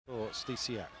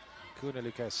Stisiak.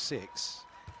 Kunaluka has 6.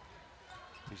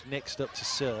 He's next up to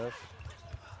serve.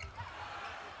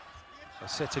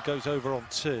 Aseta goes over on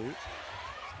 2.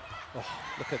 Oh,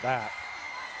 look at that.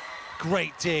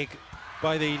 Great dig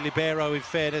by the libero, in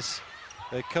fairness.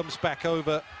 It comes back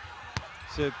over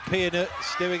to Piyanut,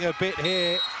 doing a bit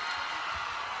here.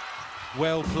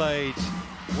 Well played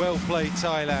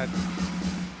Thailand.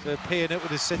 So Piyanut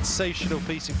with a sensational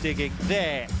piece of digging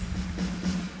there.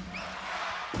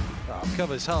 Oh,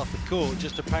 covers half the court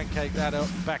just to pancake that up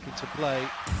back into play.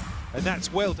 And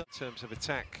that's well done in terms of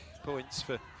attack points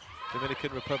for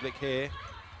Dominican Republic here.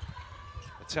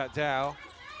 Attack Dow.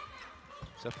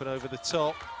 It's up and over the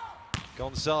top.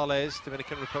 Gonzalez,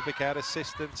 Dominican Republic out of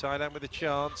system. Thailand with a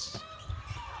chance.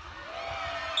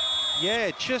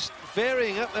 Yeah, just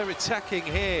varying up their attacking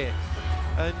here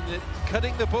and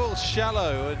cutting the ball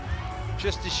shallow and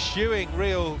just eschewing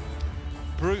real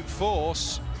brute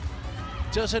force.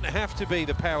 Doesn't have to be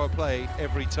the power play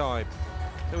every time.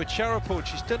 So with Charaport,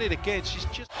 she's done it again. She's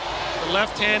just... The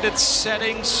left-handed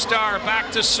setting star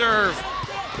back to serve.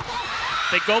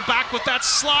 They go back with that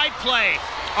slide play.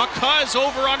 Akuz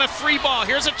over on a free ball.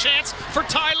 Here's a chance for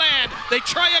Thailand. They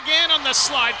try again on the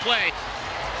slide play.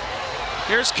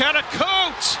 Here's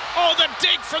Katakot. Oh, the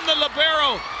dig from the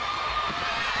libero.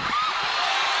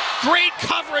 Great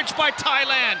coverage by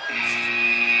Thailand.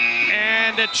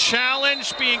 And a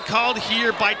challenge being called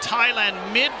here by Thailand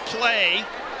mid-play.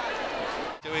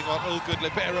 Doing what all good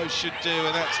liberos should do,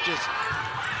 and that's just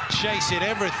chasing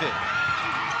everything.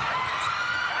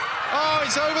 Oh,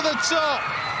 it's over the top.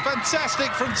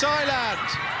 Fantastic from Thailand.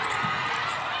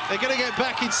 They're going to get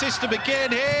back in system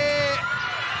again here.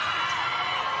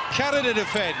 Canada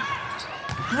defend.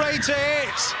 Great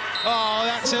hit. Oh,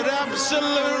 that's an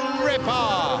absolute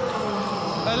ripper.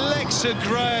 Alexa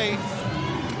Gray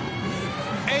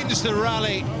ends the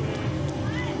rally.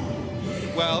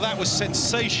 Well, that was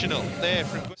sensational there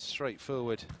from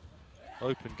straightforward.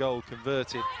 Open goal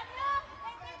converted.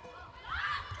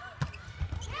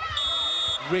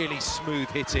 Really smooth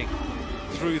hitting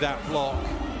through that block.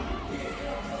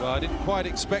 Well, I didn't quite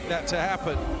expect that to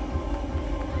happen.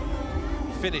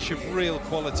 Finish of real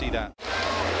quality, that.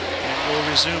 And we'll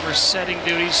resume her setting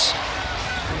duties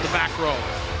from the back row.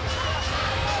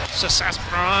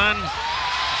 Sasasparan,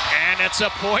 and it's a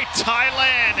point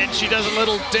Thailand, and she does a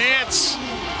little dance.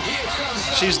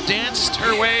 She's danced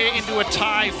her way into a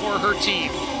tie for her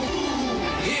team.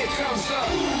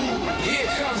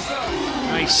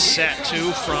 Nice set,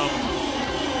 too, from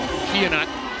Piyanut.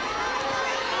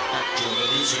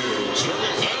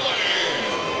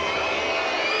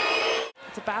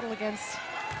 It's a battle against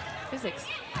physics.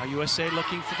 Now USA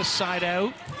looking for the side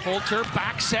out. Poulter,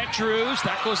 back set Drews.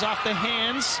 That goes off the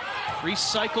hands.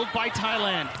 Recycled by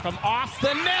Thailand. From off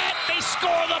the net, they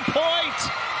score the point!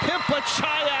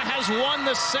 Pimpachaya has won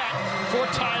the set for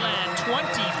Thailand,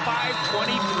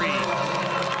 25-23.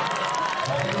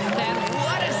 And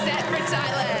what a set for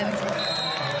Thailand.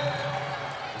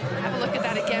 Have a look at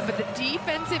that again, but the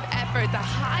defensive effort, the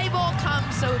high ball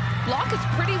comes, so block is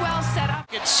pretty well set up.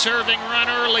 Good serving run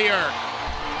earlier.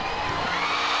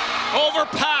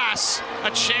 Overpass,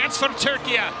 a chance for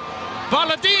Turkey.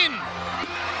 Baladin.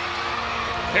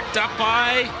 Picked up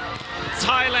by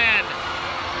Thailand.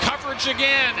 Coverage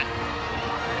again.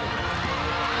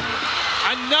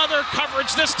 Another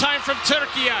coverage, this time from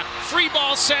Turkey. Free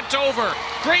ball sent over.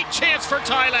 Great chance for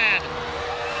Thailand.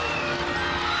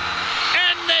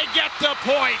 And they get the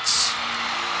points.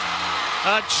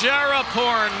 A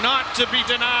Jarapur not to be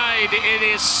denied. It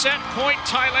is set point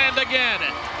Thailand again.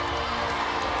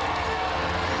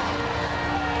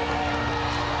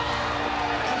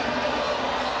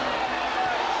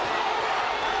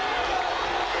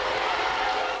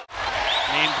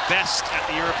 Best at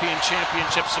the European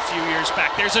Championships a few years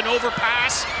back. There's an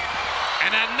overpass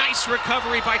and a nice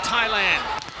recovery by Thailand.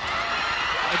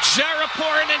 A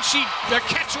Jarapur, and then the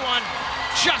Quechuan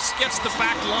just gets the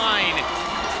back line.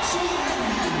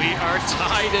 We are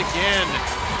tied again.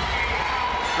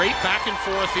 Great back and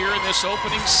forth here in this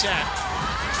opening set.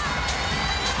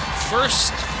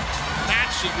 First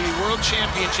match of the World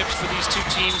Championships for these two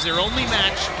teams. Their only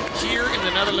match here in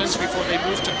the Netherlands before they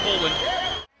move to Poland.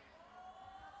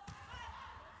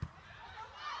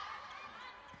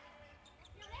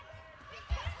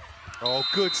 Oh,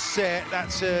 good set.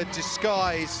 That's a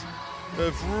disguise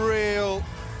of real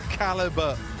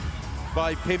caliber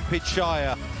by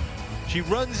Pimpachaya. She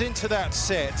runs into that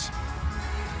set.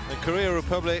 The Korea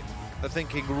Republic are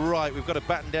thinking, right, we've got to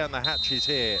batten down the hatches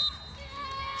here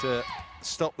to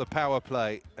stop the power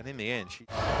play. And in the end, she...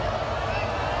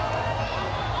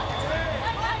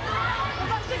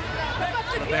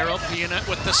 Libero Piyanut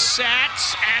with the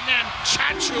set, and then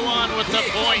Chachuan with the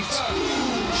point.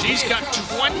 She's got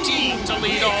 20 to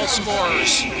lead all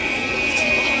scorers. Here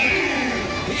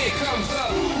comes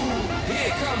up.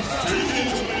 Here comes up.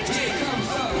 Here comes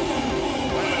up.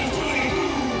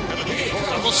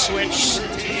 Double switch.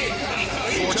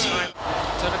 4-time.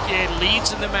 Turkey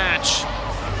leads in the match.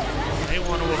 They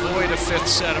want to avoid a fifth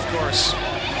set, of course.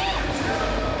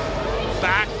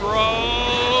 Back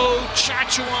row,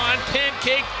 Chachuan,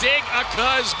 pancake, dig, a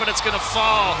cuz, but it's going to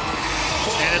fall.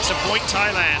 And it's a point,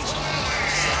 Thailand.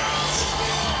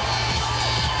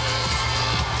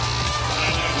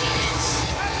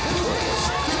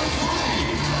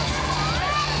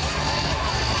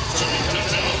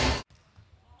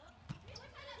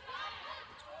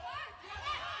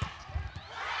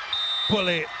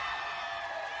 Bullet.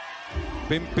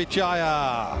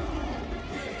 Pimpijaya.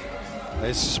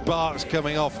 There's sparks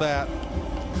coming off that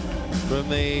from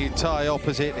the Thai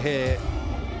opposite here.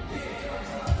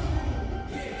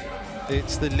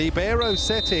 It's the libero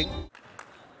setting.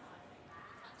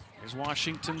 Here's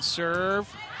Washington's serve.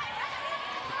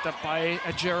 Picked up by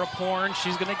Ajaraporn.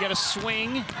 She's going to get a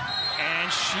swing,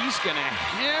 and she's going to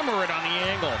hammer it on the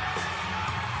angle.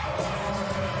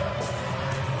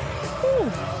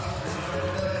 Whew.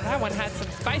 That one had some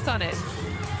spice on it.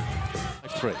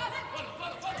 3.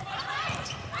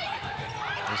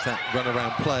 There's that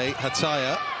run-around play.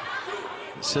 Hataya.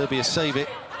 Serbia save it.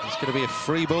 It's going to be a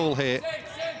free ball here.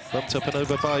 Bumped up and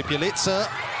over by Bjelica.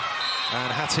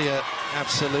 And Hataya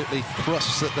absolutely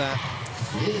thrusts at that.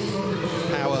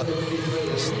 Power.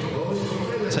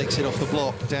 Just takes it off the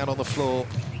block, down on the floor.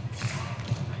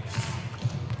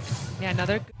 Yeah,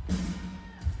 another...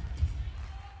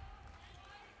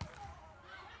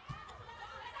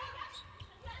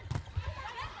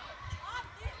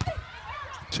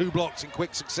 2 blocks in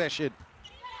quick succession.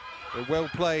 They're well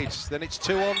played. Then it's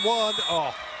 2-on-1.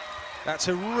 Oh, that's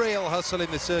a real hustle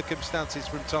in the circumstances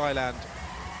from Thailand.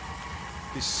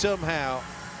 Because somehow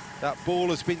that ball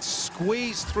has been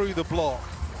squeezed through the block.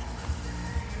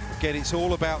 Again, it's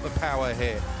all about the power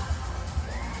here.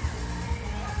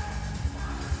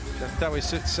 That was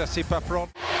Sasi Papron.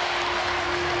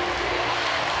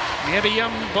 We have a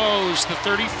young Bose, the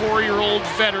 34-year-old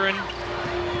veteran.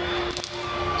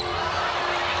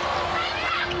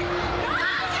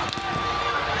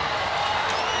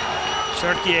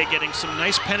 Turkey getting some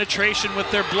nice penetration with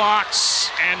their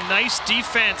blocks and nice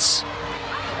defense.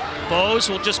 Bose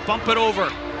will just bump it over.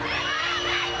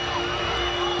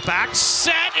 Back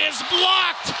set is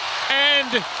blocked,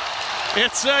 and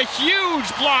it's a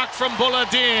huge block from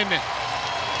Boladin.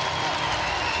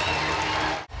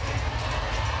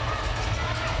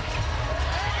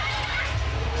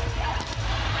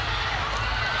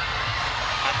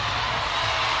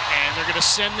 They're going to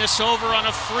send this over on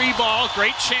a free ball.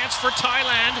 Great chance for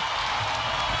Thailand.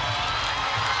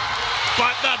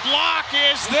 But the block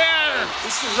is there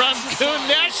from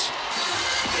Kunesh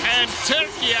and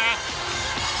Turkey.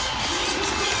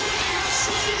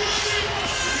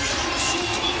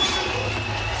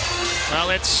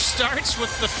 Well, it starts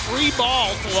with the free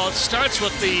ball. Well, it starts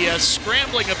with the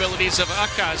scrambling abilities of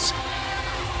Akaz.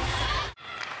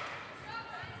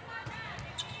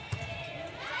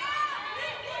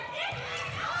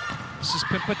 This is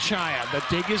Pimpachaya. The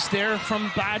dig is there from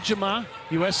Bajima.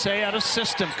 USA out of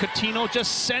system. Coutinho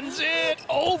just sends it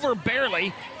over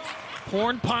barely.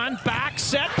 Pornpon back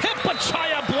set.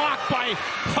 Pimpachaya blocked by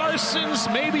Parsons.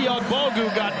 Maybe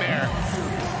Ogbogu got there.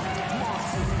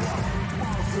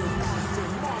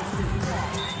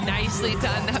 Nicely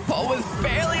done. That ball was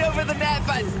barely over the net,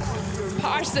 but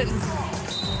Parsons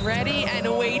ready and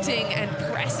waiting and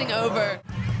pressing over.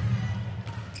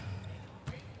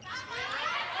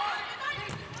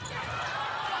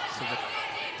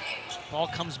 Ball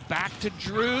comes back to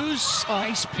Drews.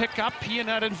 Nice pickup.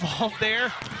 Piyanut involved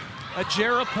there.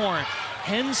 Ajaraporn.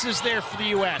 Hens is there for the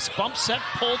U.S. Bump set,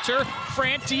 Poulter.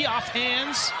 Franti off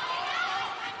hands.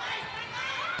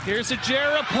 Here's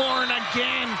Ajaraporn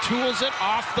again. Tools it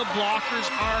off the blocker's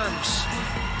arms.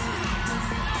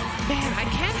 Man, I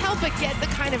can't help but get the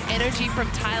kind of energy from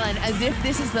Thailand as if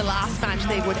this is the last match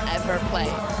they would ever play.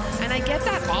 And I get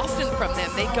that often from them.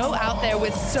 They go out there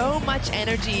with so much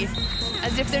energy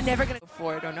as if they're never going to go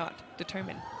for it or not.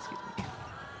 Determined. Excuse me.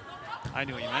 I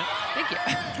knew what you meant. Thank you.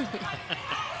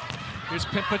 Here's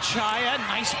Pimpachaya.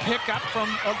 Nice pickup from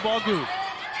Ogbogu.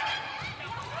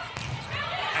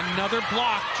 Another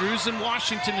block. Drews and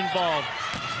Washington involved.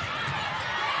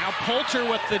 Now Poulter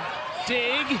with the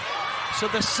dig. So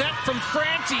the set from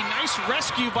Franti. Nice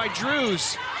rescue by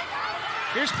Drews.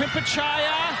 Here's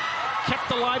Pimpachaya.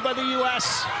 Kept alive by the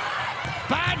U.S.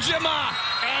 Bajima.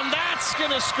 And that's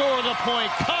going to score the point.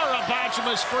 Kara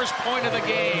Bajama's first point of the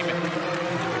game.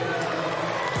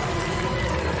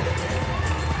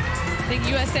 I think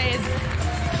USA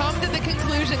has come to the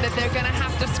conclusion that they're going to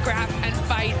have to scrap and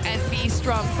fight and be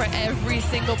strong for every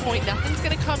single point. Nothing's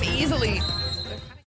going to come easily.